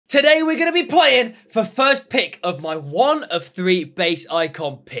Today we're going to be playing for first pick of my 1 of 3 base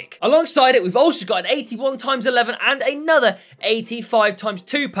icon pick. Alongside it, we've also got an 81 x 11 and another 85 x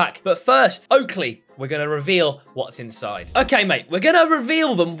 2 pack. But first, Oakley, we're going to reveal what's inside. Okay, mate, we're going to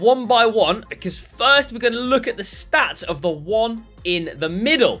reveal them one by one because first we're going to look at the stats of the one in the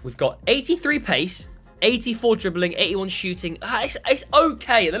middle. We've got 83 pace, 84 dribbling, 81 shooting. It's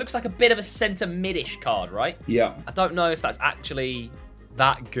okay. That looks like a bit of a centre mid-ish card, right? Yeah. I don't know if that's actually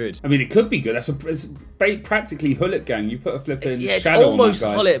that good. I mean, it could be good. It's practically Hullet gang. You put a flipping it's shadow almost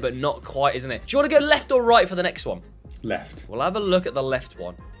on that guy. Hullet, but not quite, isn't it? Do you want to go left or right for the next one? Left. We'll have a look at the left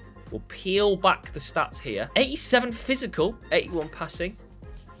one. We'll peel back the stats here. 87 physical, 81 passing,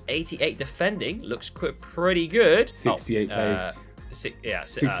 88 defending. Looks pretty good. 68 pace.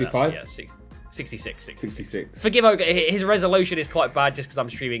 65? 66. 66. Forgive Oakley, his resolution is quite bad just because I'm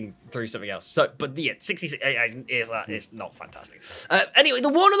streaming through something else. So, but yeah, 66 is not fantastic. Anyway, the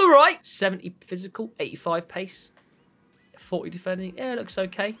one on the right, 70 physical, 85 pace, 40 defending. Yeah, looks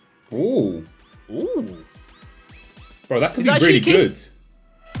okay. Ooh. Ooh. Bro, that could be really good.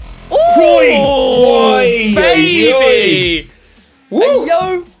 Cruyff! Baby!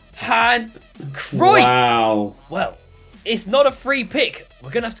 Johan Cruyff! Wow. Well, it's not a free pick. We're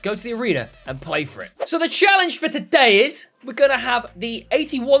going to have to go to the arena and play for it. So the challenge for today is we're going to have the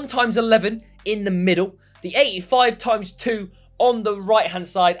 81 x 11 in the middle, the 85 x 2 on the right-hand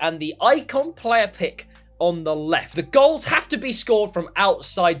side, and the icon player pick on the left. The goals have to be scored from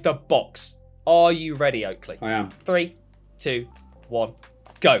outside the box. Are you ready, Oakley? I am. 3, 2, 1,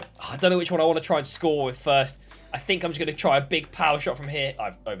 go. I don't know which one I want to try and score with first. I think I'm just going to try a big power shot from here.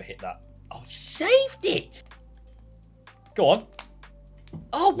 I've overhit that. Oh, he saved it. Go on.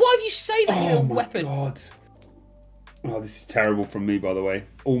 Oh, why have you saved it, you weapon? Oh, my God. Oh, this is terrible from me, by the way.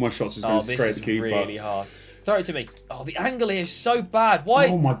 All my shots just going straight at the keeper. This is really hard. Throw it to me. Oh, the angle here is so bad. Why?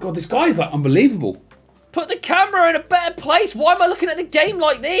 Oh, my God. This guy is, like, unbelievable. Put the camera in a better place. Why am I looking at the game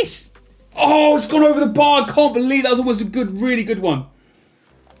like this? Oh, it's gone over the bar. I can't believe that was almost a really good one.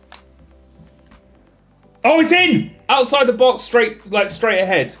 Oh, it's in! Outside the box, straight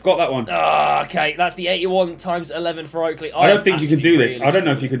ahead. Got that one. Oh, okay, that's the 81 x 11 for Oakley. I don't think you can do this. I don't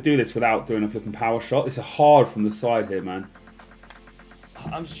know if you could do this without doing a flipping power shot. It's a hard from the side here, man.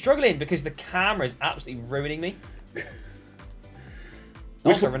 I'm struggling because the camera is absolutely ruining me.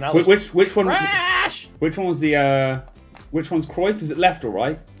 Which one? Crash! Which one was the? Which one's Cruyff? Is it left or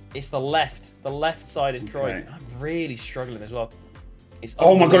right? It's the left. The left side is Cruyff. Okay. I'm really struggling as well.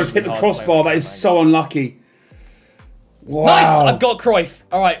 Oh my God! It's hit the crossbar. That is so unlucky. Wow. Nice! I've got Cruyff.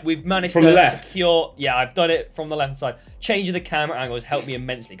 All right, we've managed from to the left. secure. Yeah, I've done it from the left side. Changing the camera angle has helped me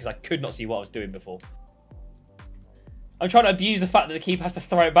immensely because I could not see what I was doing before. I'm trying to abuse the fact that the keeper has to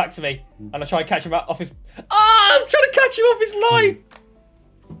throw it back to me, and I try and catch him off his. Ah! I'm trying to catch him off his line.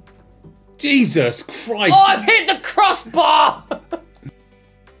 Jesus Christ! Oh, I've hit the crossbar.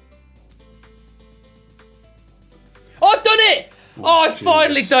 Oh, I've done it! Oh, I've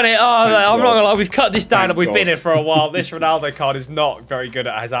finally done it. Oh, I'm not gonna lie, we've cut this down and we've been here for a while. This Ronaldo card is not very good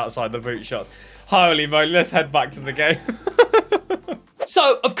at his outside the boot shots. Holy moly, let's head back to the game.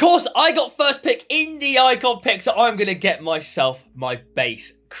 So, of course, I got first pick in the icon pick, so I'm gonna get myself my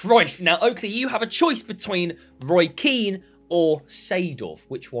base Cruyff. Now, Oakley, you have a choice between Roy Keane or Seedorf.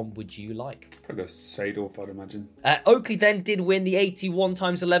 Which one would you like? Probably go Seedorf, I'd imagine. Oakley then did win the 81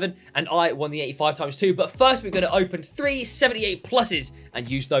 x 11, and I won the 85 x 2. But first, we're going to open 3 78 pluses and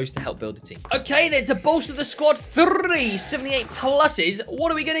use those to help build the team. Okay, then to bolster the squad, 3 78 pluses. What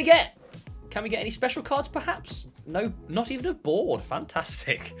are we going to get? Can we get any special cards, perhaps? No, not even a board.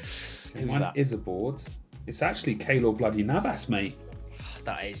 Fantastic. One is a board. It's actually Keylor bloody Navas, mate.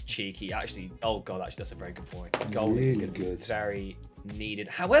 That is cheeky. Actually, oh God, actually, that's a very good point. Goal really is good. Very needed.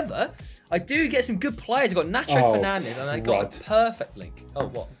 However, I do get some good players. I've got Nacho Fernandez and I got a perfect link. Oh,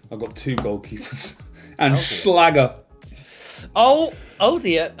 what? I've got 2 goalkeepers. And Schlager. Oh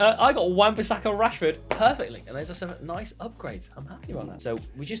dear. I got Wan-Bissaka Rashford perfectly. And there's some nice upgrades. I'm happy about that. So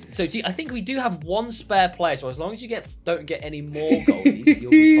I think we do have 1 spare player. So as long as you don't get any more goalies,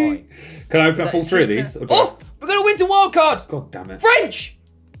 you'll be fine. Can I open up all 3 of these? Oh, we're going to win to wildcard. God damn it. French!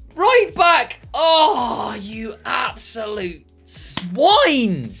 Right back! Oh, you absolute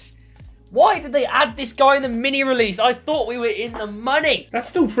swines! Why did they add this guy in the mini release? I thought we were in the money. That's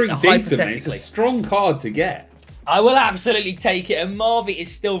still pretty decent, mate. It's a strong card to get. I will absolutely take it. And Marvi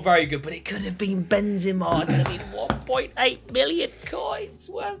is still very good, but it could have been Benzema. It could have been 1.8 million coins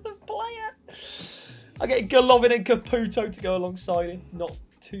worth of player. I get Golovin and Caputo to go alongside him. Not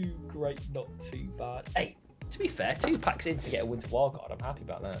too great, not too bad. Hey, to be fair, 2 packs in to get a winter wildcard. I'm happy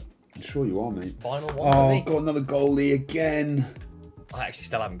about that. I'm sure you are, mate. Final one for me. Got another goalie again. I actually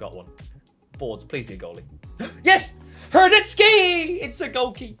still haven't got one. Boards, please be a goalie. Yes! Herdetsky! It's a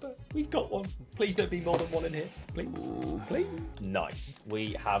goalkeeper. We've got one. Please don't be more than one in here. Please. Please. Nice.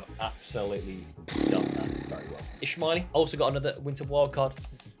 We have absolutely done that very well. Ishmaeli also got another winter wildcard.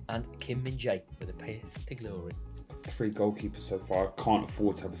 And Kim Min-jae with a path to glory. 3 goalkeepers so far. I can't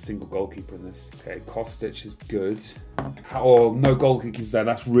afford to have a single goalkeeper in this. Okay, Kostic is good. Oh, no goalkeepers there.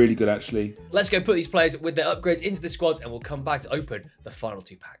 That's really good, actually. Let's go put these players with their upgrades into the squads and we'll come back to open the final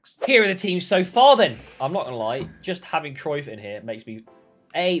 2 packs. Here are the teams so far then. I'm not going to lie, just having Cruyff in here makes me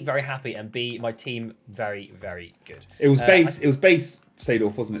A, very happy, and B, my team very, very good. It was base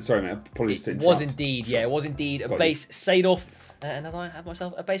Seedorf, wasn't it? Sorry, mate. Apologies to interrupt. It was indeed, yeah. It was indeed a base Seedorf. And then I have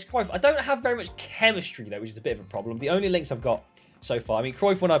myself a base Cruyff. I don't have very much chemistry, though, which is a bit of a problem. The only links I've got so far, I mean,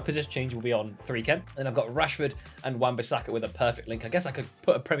 Cruyff, when I position change, will be on 3 chem. Then I've got Rashford and Wan-Bissaka with a perfect link. I guess I could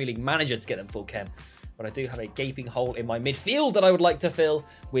put a Premier League manager to get them full chem. But I do have a gaping hole in my midfield that I would like to fill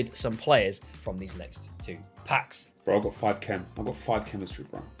with some players from these next 2 packs. Bro, I've got 5 chem. I've got 5 chemistry,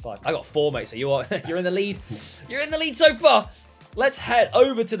 bro. 5. I got 4, mate, so you're in the lead. You're in the lead so far. Let's head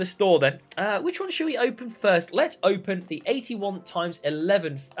over to the store then. Which one should we open first? Let's open the 81 times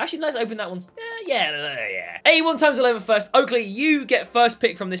 11. Actually, let's open that one. Yeah. 81 times 11 first. Oakley, you get first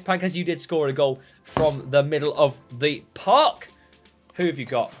pick from this pack as you did score a goal from the middle of the park. Who have you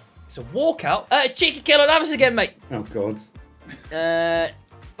got? It's a walkout. It's Cheeky Killer Navas again, mate. Oh, God. But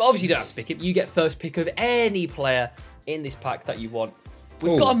obviously you don't have to pick him. You get first pick of any player in this pack that you want.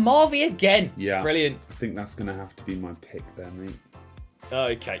 We've got a Marvy again. Yeah. Brilliant. I think that's going to have to be my pick there, mate.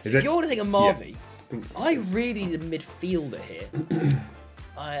 Okay. So if you're going to take a Marvy, yeah, I really need a midfielder here.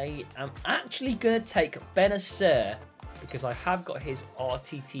 I am actually going to take Benacer because I have got his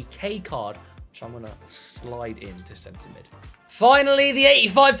RTTK card, which I'm going to slide into centre mid. Finally, the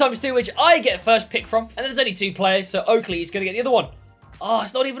 85 times 2, which I get first pick from. And there's only 2 players, so Oakley is going to get the other one. Oh,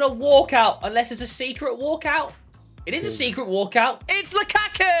 it's not even a walkout unless it's a secret walkout. It is a secret walkout. It's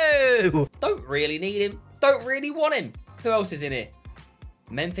Lukaku! Don't really need him. Don't really want him. Who else is in here?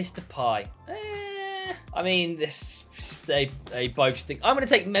 Memphis Depay. I mean, they both stink. I'm going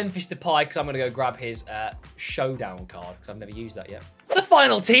to take Memphis Depay because I'm going to go grab his showdown card because I've never used that yet. The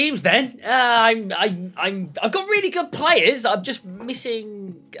final teams then. I've got really good players. I'm just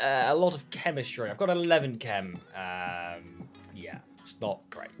missing a lot of chemistry. I've got 11 chem. Yeah, it's not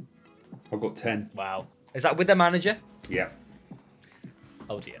great. I've got 10. Wow. Is that with the manager? Yeah.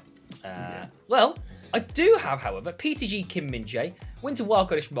 Oh dear. Well, I do have, however, PTG Kim Min-jae, Winter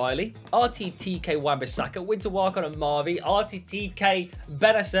Wildcard Ishmaeli, RTTK Wan-Bissaka, Winter Wildcard Marvy, RTTK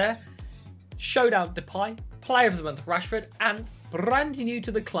Benacer, Showdown Depay, Player of the Month Rashford, and brand new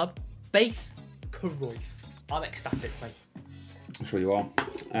to the club, Base Cruyff. I'm ecstatic, mate. I'm sure you are.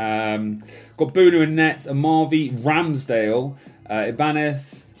 Got Bruno in net, Marvy, Ramsdale,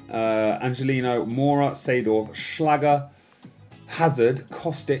 Ibanez, Angelino, Mora, Seedorf, Schlager, Hazard,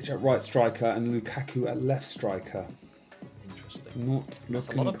 Kostic at right striker, and Lukaku at left striker. Interesting. Not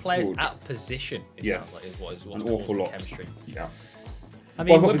looking a lot of players good. out of position. Yes, Is what an awful lot. Chemistry. Yeah. I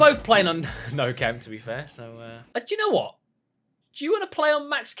mean, Well, we're both playing on no chem, to be fair. So, do you know what? Do you want to play on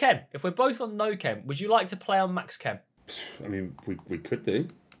max chem? If we're both on no chem, would you like to play on max chem? I mean, we could do.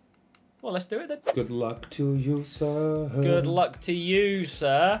 Well, let's do it then. Good luck to you, sir. Good luck to you,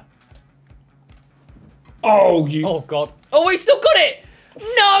 sir. Oh, you. Oh, God. Oh, he's still got it.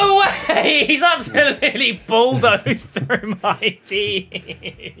 No way. He's absolutely bulldozed through my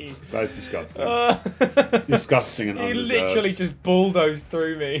team. That is disgusting. Disgusting and He undeserved. literally just bulldozed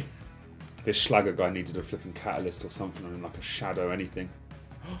through me. This Schlager guy needed a flipping catalyst or something on him, like a shadow, anything.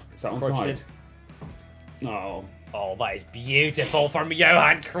 Is that on Cruyff's side? No. Oh, that is beautiful from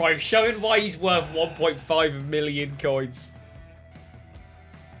Johan Cruyff, showing why he's worth 1.5 million coins.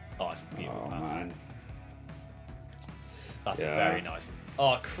 Oh, that's a beautiful pass. Man. That's Yeah. very nice.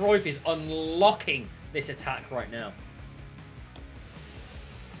 Oh, Cruyff is unlocking this attack right now.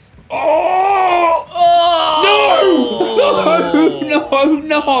 Oh! Oh!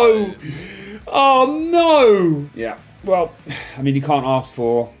 No! Oh, no! Yeah, well, I mean, you can't ask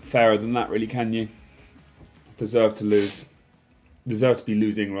for fairer than that, really, can you? Deserve to lose. Deserve to be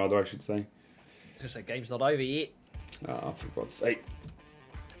losing, rather, I should say. Just say game's not over yet. Oh, for God's sake.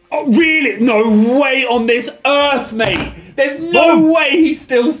 Oh, really? No way on this earth, mate! There's no way he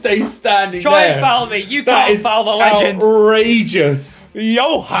still stays standing Try there. and foul me. You That can't is foul the legend. outrageous.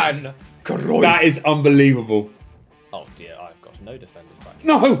 Johan Cruyff. That is unbelievable. Oh, dear. I've got no defenders back.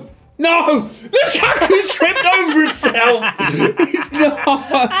 No! No! Lukaku's tripped over himself! He's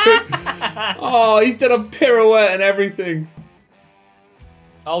not! Oh, he's done a pirouette and everything.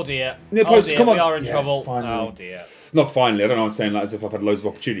 Oh, dear. Near Oh, post, dear. come on. We are in Yes, trouble. finally. Oh, dear. Not finally. I don't know. I'm saying that as if I've had loads of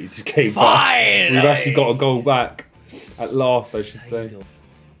opportunities this game. Finally! We've actually got a goal back at last, I should say.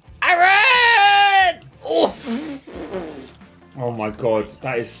 Aaron! Oh. Oh my god,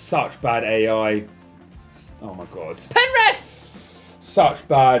 that is such bad AI. Oh my god. Penrith! Such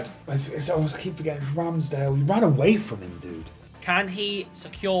bad. I keep forgetting Ramsdale. You ran away from him, dude. Can he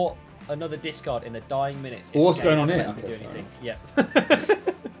secure another discard in the dying minutes? Well, what's going on here? Okay, do anything. Yeah.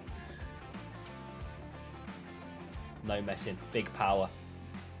 No messing. Big power.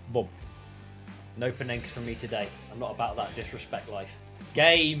 Boom. No Penenkas from me today. I'm not about that disrespect life.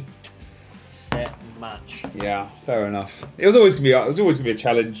 Game. Set. Match. Yeah, fair enough. It was always gonna be a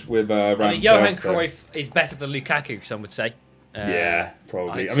challenge with Ramsdale. I mean, Johan Cruyff is better than Lukaku, some would say. Yeah,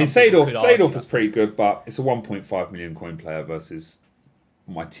 probably. I some mean, people could argue Seedorf is pretty good, but it's a 1.5 million coin player versus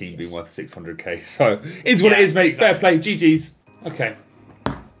my team being worth 600k. So it's what it is, mate. Exactly. Fair play. GG's. Okay,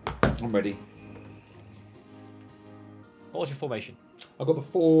 I'm ready. What was your formation? I've got the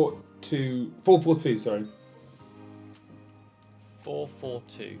 4-4-2. Sorry.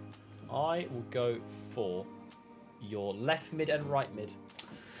 4-4-2. I will go for your left mid and right mid.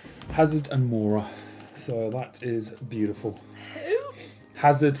 Hazard and Moura. So that is beautiful. Who?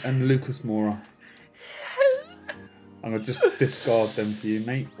 Hazard and Lucas Moura. I'm going to just discard them for you,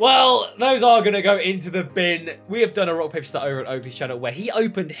 mate. Well, those are going to go into the bin. We have done a rock paper start over at Oakley's channel where he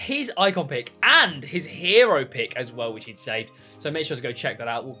opened his icon pick and his hero pick as well, which he'd saved. So make sure to go check that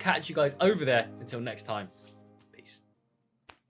out. We'll catch you guys over there. Until next time.